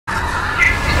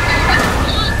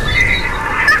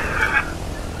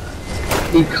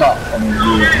He cut on you,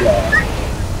 yeah.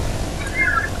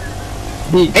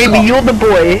 Amy, you're the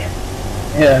boy.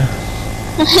 Yeah.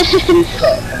 He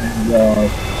cut on you,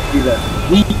 he's like,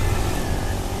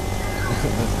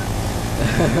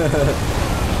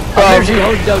 I'm usually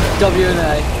holding W and A.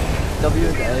 W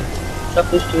and A. Shut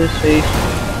this to his face.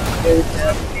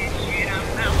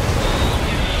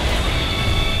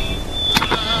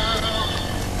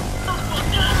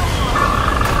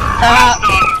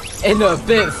 In a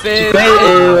bit, Finn. In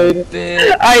a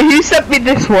bit. Who sent me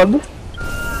this one?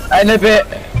 In a bit.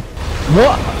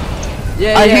 What?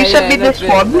 Yeah, who sent me this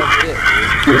one?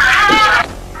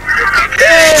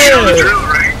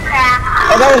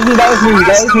 Oh, that was me.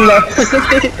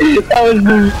 That was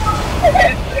me.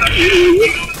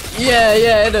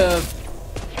 Yeah,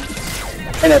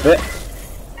 In a bit.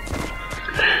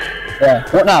 Yeah.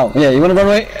 What now? Yeah, you wanna run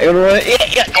away?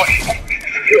 Yeah.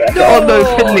 No! Oh no,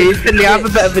 Finley, I have a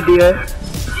better video.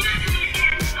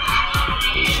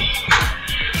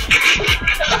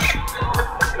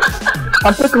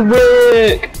 I took a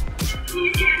break.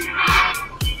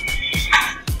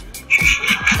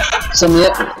 Some of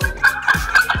it.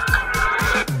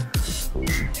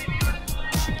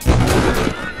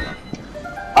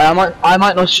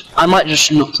 I might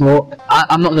just not talk.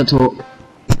 I'm not gonna talk.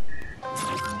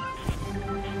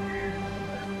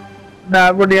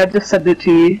 Nah, Ronnie, I just sent it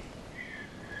to you.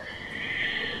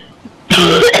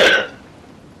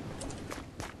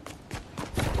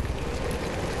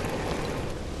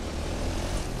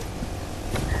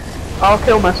 I'll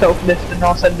kill myself in this and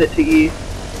I'll send it to you.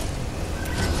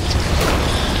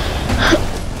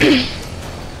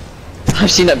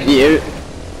 I've seen that video.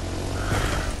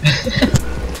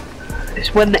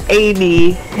 It's when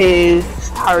Amy hears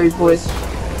Harry's voice.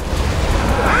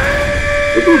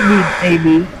 What do you mean,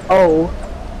 Amy? Oh.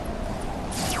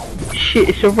 Shit,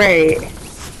 it's a ray.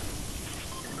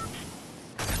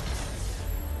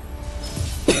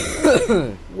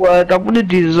 Word, I wanna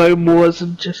do zone wars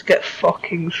and just get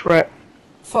fucking Shrek.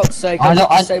 Fuck's sake, I don't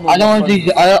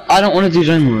wanna do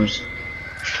zone wars.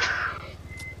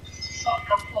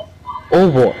 Or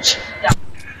what?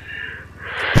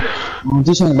 I'll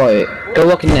do something about it. Go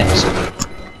working next.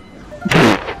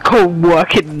 Go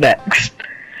working next.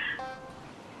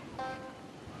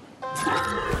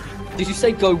 Did you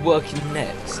say go working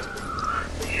next?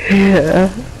 Yeah.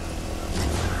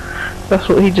 That's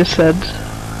what he just said.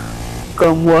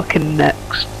 Go and working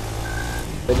next.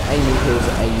 When Amy hears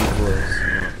Amy's voice.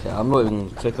 Okay, I'm not even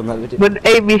gonna click on that video. When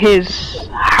Amy hears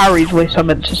Harry's voice, I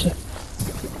meant to say.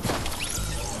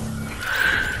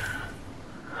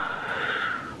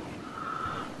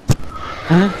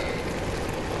 Huh?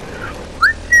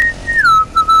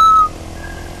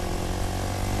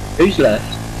 Who's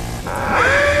left?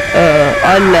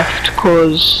 I left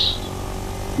cause...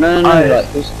 No, like,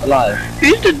 who's alive?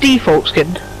 Who's the default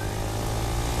skin?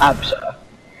 Absa.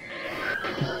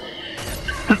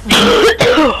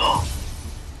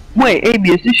 Wait, Amy,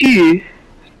 is this you?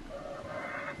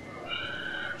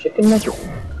 Chicken nugget.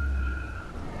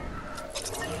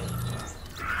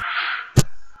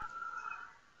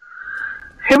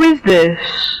 Who is this?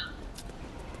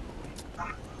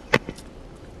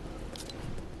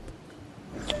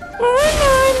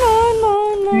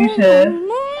 Who's here?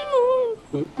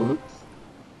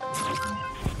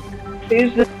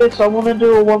 Who's this? I want to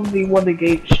do a 1v1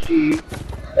 against you.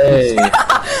 Hey.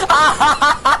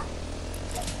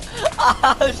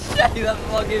 Oh shit, that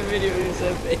fucking video is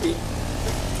so big.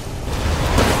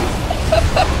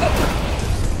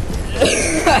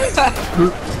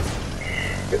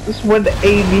 This one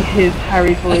Amy hears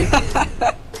Harry's voice.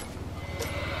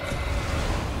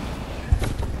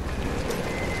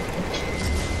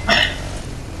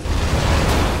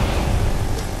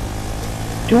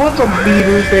 Do you want some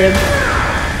beaters then?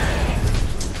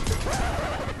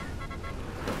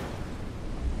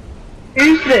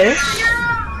 Who's this?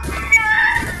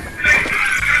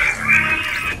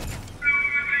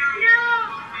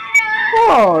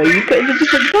 Oh, you put in a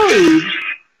different code.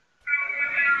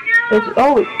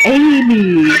 Oh, it's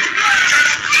Amy.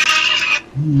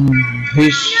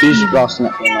 Who's blasting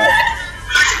that for the mic?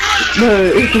 No,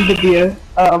 it's a video.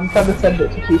 I'm trying to send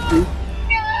it to people.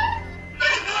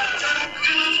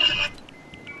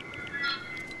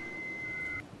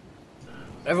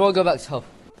 Everyone go back to top.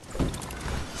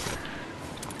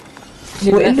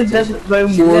 We're in the Desert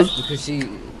Zone Wars. Because she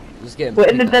was getting. We're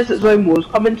in the Desert Zone Wars.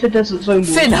 Come into Desert Zone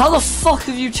Wars. Finn, how the fuck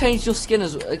have you changed your skin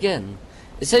again?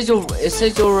 It says your what's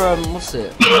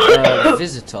it?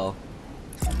 Visitor.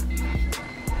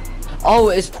 Oh,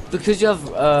 it's because you have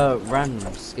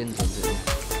random skins on it.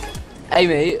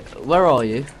 Amy, where are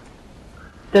you?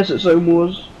 Desert Zone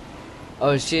Wars.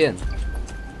 Oh, is she in?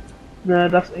 No,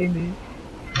 that's Amy.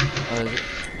 Oh, is it?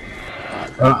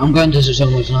 I'm going to the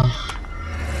jungles now.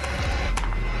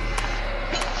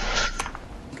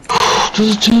 To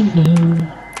the jungle.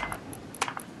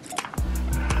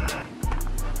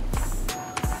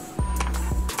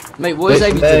 Mate, what is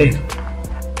Amy doing?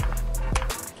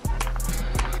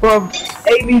 Bro,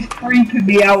 Amy's creeping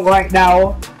me out right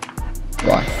now.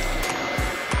 Why?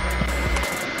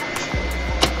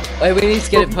 Wait, we need to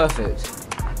get it perfect.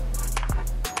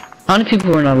 How many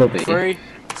people are in our lobby? 3,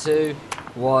 2,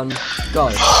 1, go.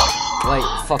 Wait,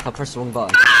 fuck, I pressed the wrong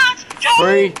button.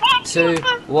 3, 2,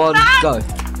 1, go.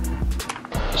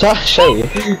 Is that Shay?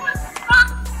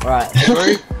 Right,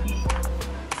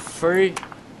 3,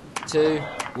 2,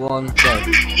 1, go.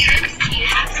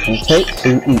 Take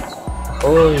to eat.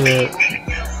 Oh yeah.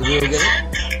 Did you get it?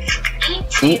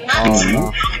 Eat on.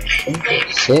 No.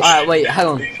 Sit. Alright, wait, hang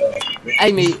on.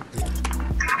 Amy.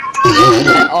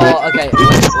 Oh, okay,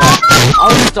 wait.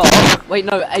 I'll stop. Wait,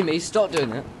 no, Amy, stop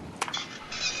doing it.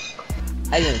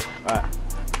 Amy, right.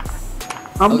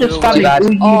 I'm just wait.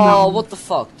 spamming. Oh, what the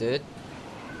fuck, dude?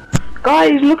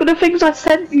 Guys, look at the things I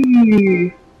sent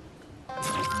you.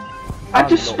 I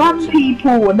just spam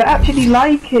people and they actually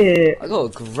like it. I got a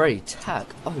great tag.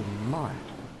 Oh my.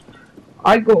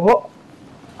 I got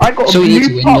So a we need to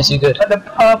blue win, pop yes, you good. and a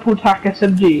purple tack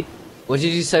SMG. What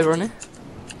did you say, Ronnie?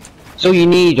 So you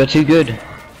need, you're too good.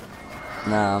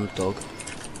 Nah, I'm dog.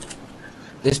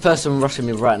 This person rushing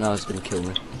me right now is gonna kill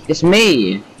me. It's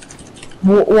me.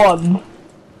 What one?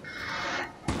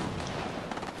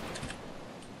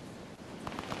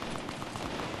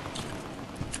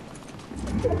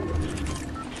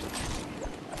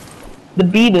 The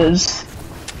beaters.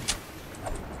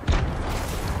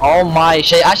 Oh my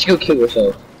shit, actually go kill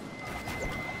yourself.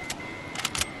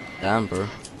 Damn, bro.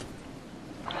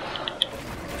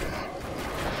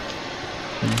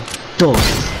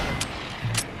 Dos.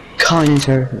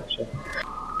 Counter.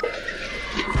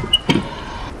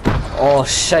 Oh,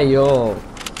 Shayo.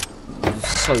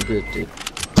 So good, dude.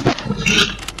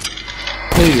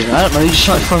 Dude, I don't know, you just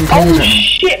shot from Oh Kensington.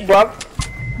 shit, bro.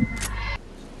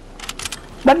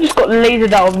 Man just got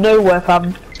lasered out of nowhere,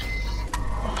 fam.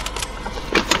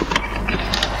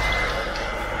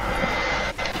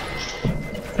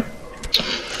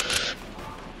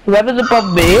 Whoever's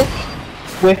above me,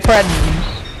 we're friends.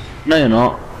 No, you're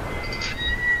not.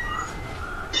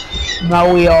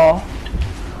 Now we are.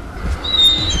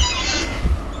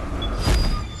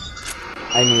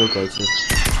 Amy will go to.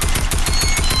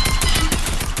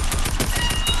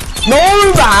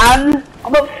 No, man!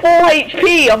 I'm at 4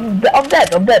 HP. I'm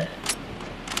dead.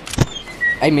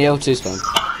 Amy L2 spam.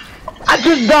 I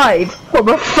just died from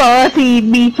a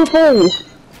 30-meter fall.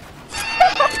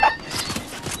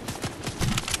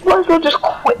 Might as well just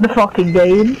quit the fucking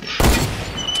game.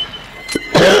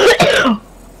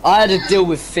 I had a deal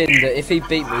with Finn that if he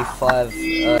beat me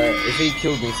if he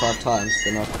killed me 5 times,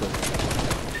 then I'd quit.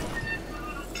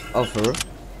 Oh, for real?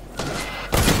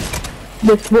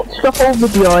 This watch the whole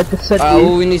video I just said to you.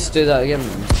 Well, we need to do that again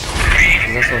then.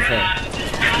 'Cause that's unfair.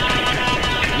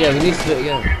 Yeah, we need to do it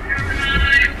again.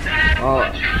 Oh.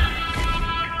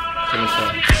 Finish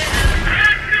that.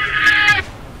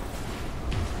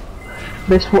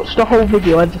 Let's watch the whole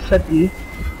video I just said to you.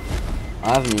 I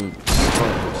haven't.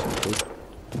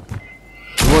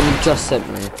 The one you just sent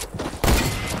me.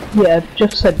 Yeah,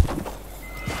 just said.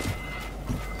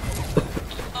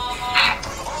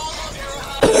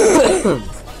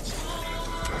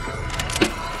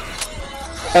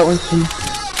 That one's from...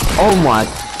 Oh my...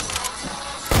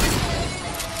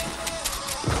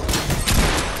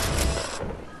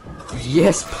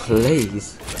 Yes,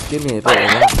 please. Give me a bit of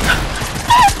that.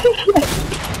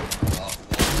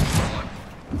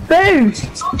 Boo!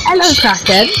 Hello,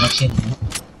 Kraken. I've seen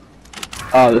that.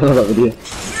 Oh, I love that video.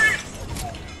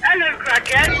 Hello,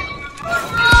 Kraken.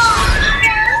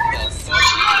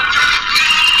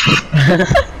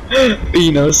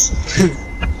 Enos.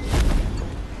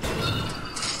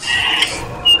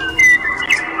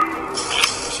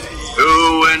 To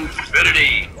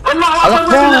infinity. Allah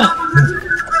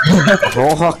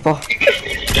Akbar.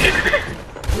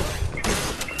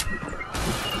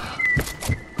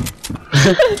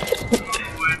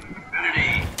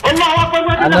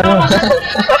 I know.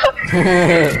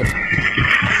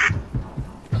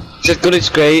 Just good, it's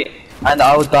great, and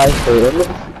I would die for it.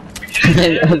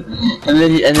 and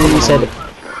then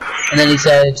he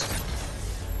said,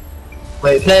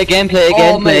 wait, play again,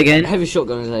 Oh, play mate, again. heavy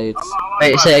shotgun grenades.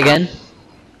 Wait, say it again.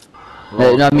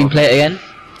 No, I mean play it again.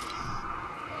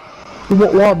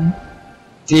 What one?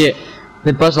 The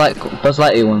Buzz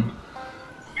Lightyear one.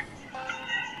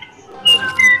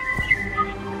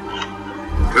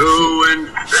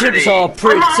 Chips are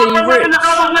pretty rich.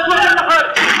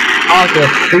 Okay,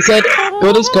 he said,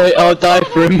 God is great, I'll die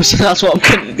for him, so that's what I'm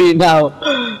going to do now.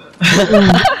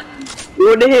 You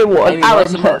wanna hear what Amy, Aaron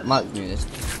what's the said? mic music?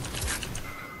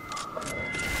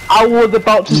 I was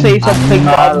about to say something,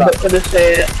 but I'm not gonna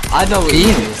say it. I know what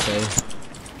you're going to say.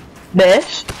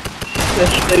 This?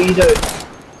 Yes, no you don't.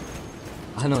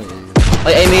 I know what you're going to say.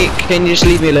 Like, Amy, can you just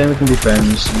leave me alone? We can be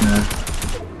friends, you know.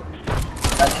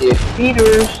 Thank you.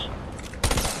 Peters.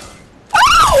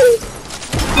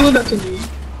 Do that to me.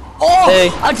 Oh! Hey,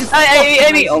 I just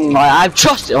Amy, oh my, I've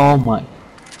trusted, oh my. I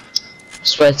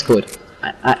swear to God.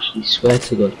 I actually swear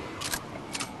to God.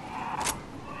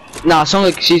 Nah, it's not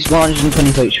like she's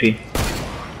 120 HP.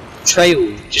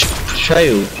 Betrayal, just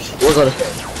betrayal. What gotta say?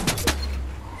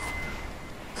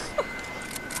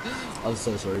 I'm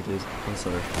so sorry, dude. I'm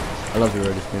sorry. I love you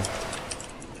already, man.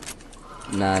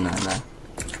 Nah.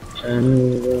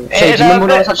 Hey, do you remember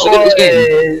when I was actually good at this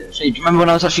game? Hey, do you remember when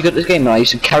I was actually good at this game? I used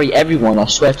to carry everyone, I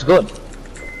swear to God.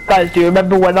 Guys, do you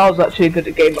remember when I was actually good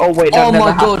at the game? Oh wait, Oh no,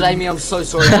 my God, Amy, I'm so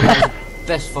sorry. That was the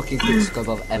best fucking quickscope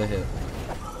I've ever heard.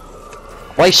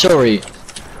 Why sorry?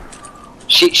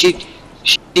 She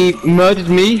murdered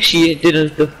me, she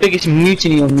did the biggest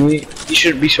mutiny on me. You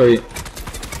shouldn't be sorry.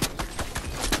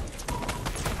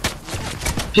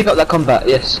 Pick up that combat,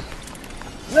 yes.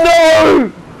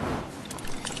 No!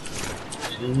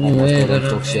 Oh my God,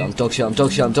 I'm dog shit.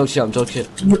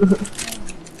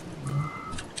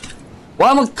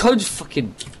 Why am I code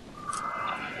fucking...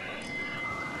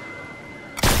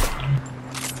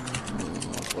 Oh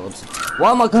my God. Why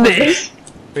am I code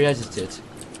reedited?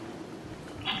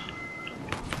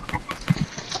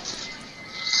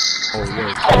 Oh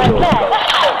yeah.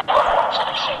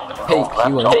 Hey,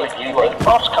 you won't.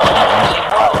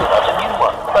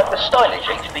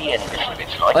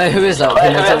 Hey, who is that?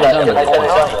 Can I take that down?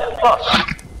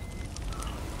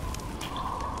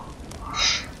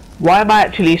 Why am I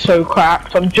actually so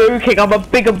cracked? I'm joking, I'm a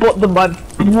bigger bot than my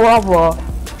brother.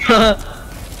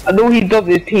 And all he does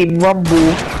is team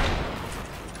rumble.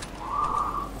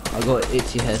 I got an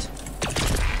itchy head.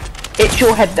 It's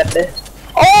your head then this.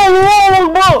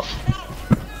 Oh, whoa!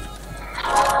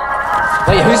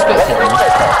 Wait, who's spectating?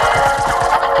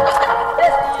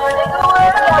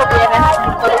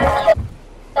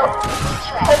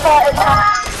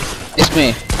 It's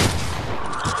me.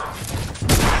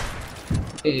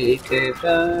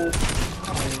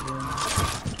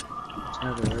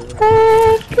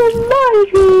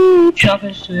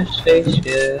 Choppers to his face,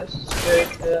 yes, it's very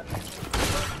clear.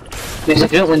 Yes,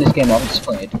 if you don't win this game, I'm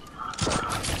disappointed.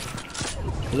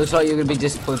 It looks like you're gonna be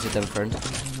disappointed then, friend.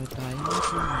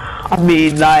 I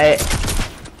mean, like...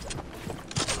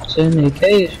 It's an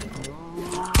occasion.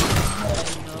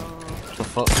 The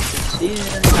fuck?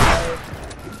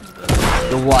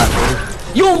 You're white, bro.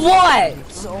 You're white!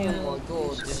 Oh my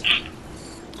God.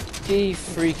 G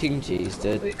freaking G's,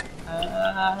 dude.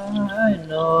 I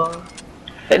know.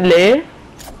 Finley?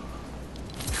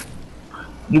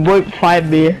 You won't find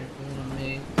me.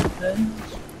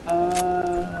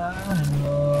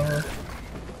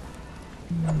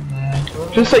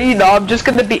 Just so you know, I'm just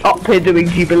gonna be up here doing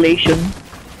jubilation.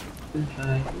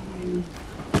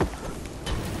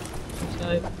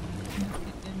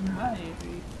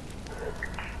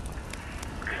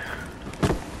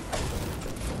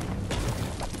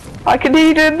 I can hear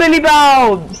you doing Billy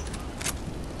Bounds!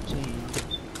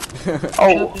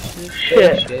 Oh,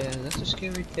 shit. That's a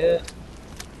scary cat.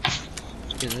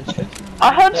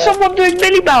 I heard someone doing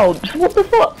Billy Bounds! What the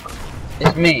fuck?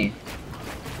 It's me.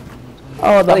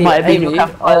 Oh, that might have been Amy. your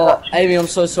Oh, Amy, I'm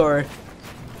so sorry.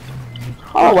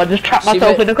 Oh, I just trapped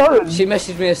myself in a cone. She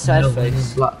messaged me a sad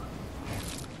face.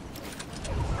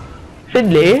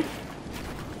 Finley?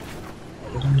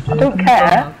 I don't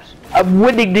care. I'm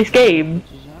winning this game.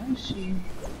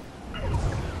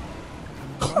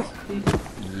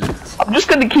 I'm just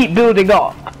gonna keep building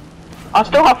up. I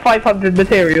still have 500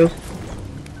 materials.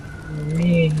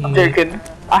 I'm joking.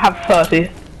 I have 30.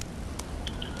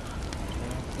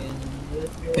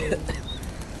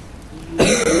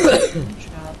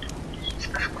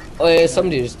 Oh yeah,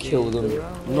 somebody just killed them.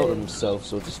 Not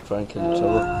themselves, or just try and kill each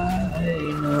other.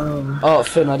 Oh,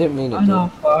 Finn, I didn't mean it.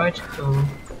 No.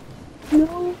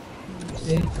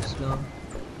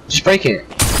 Just break it.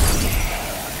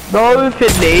 No,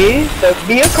 Finley. Don't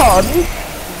be a con.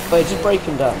 Wait, just break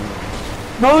him down.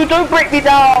 No, don't break me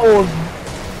down.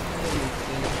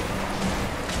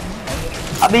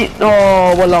 I mean,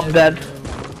 oh, well, I'm dead.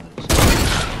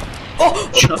 Oh!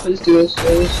 Choppers to a